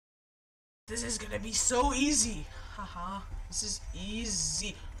This is gonna be so easy. Haha. This is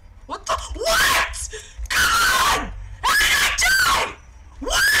easy. What the? What? Come on! How did I die?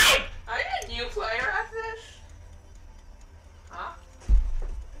 What? Are you a new player at this? Huh?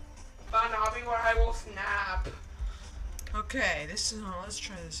 Fun hobby where I will snap. Okay, this is. Let's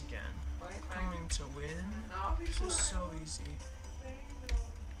try this again. Going to win. This is so easy.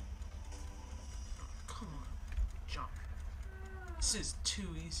 Come on, jump. This is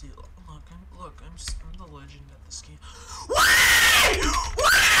too easy. Look, I'm the legend at this game. What?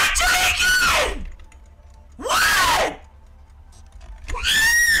 What did I do again? What?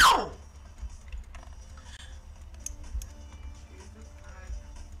 No!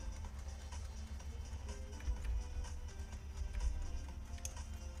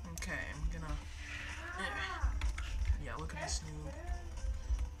 Okay, I'm gonna. Yeah, look at this noob.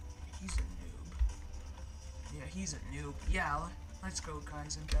 He's a noob. Yeah, he's a noob. Yeah, let's go,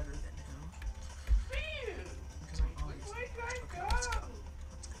 guys. I'm better than him. Because I'm always. Okay, let's go.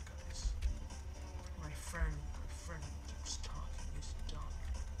 Let's go, guys. My friend keeps talking. He's dumb.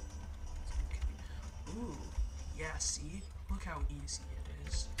 Okay. Ooh. Yeah, see? Look how easy it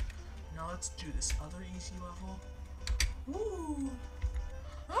is. Now let's do this other easy level. Ooh.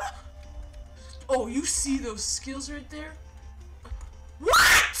 Huh? Oh, you see those skills right there?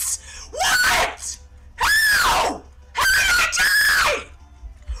 What? What? How? How did I die?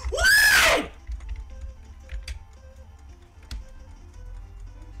 What?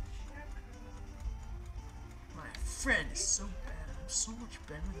 My friend is so bad. I'm so much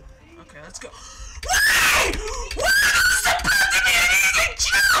better than him. Okay, let's go. Why? Why is the button in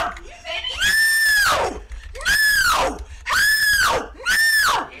jump? No! No! How?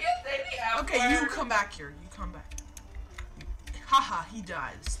 No! Okay, you come back here. You come back. Haha, he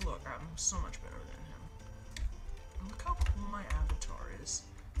dies. Look, I'm so much better than him. Look how cool my avatar is.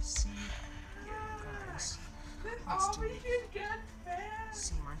 See? Yeah, you guys. Let's do it.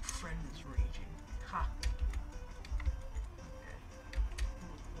 See, my friend is raging. Ha. Okay.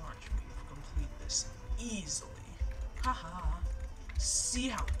 Watch me complete this easily. Haha. See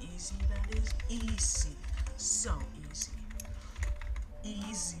how easy that is? Easy. So easy.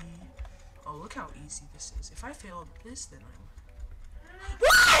 Easy. Oh, look how easy this is. If I failed this, then I'm...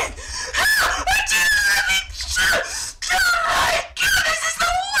 What? I didn't let me shoot! Oh my god, this is the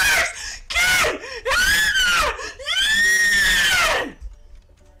worst! Kid!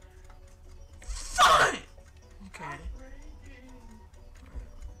 Fine! Okay. Alright,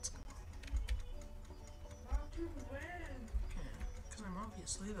 let's go. Okay, because I'm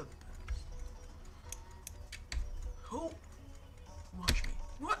obviously the best. Oh!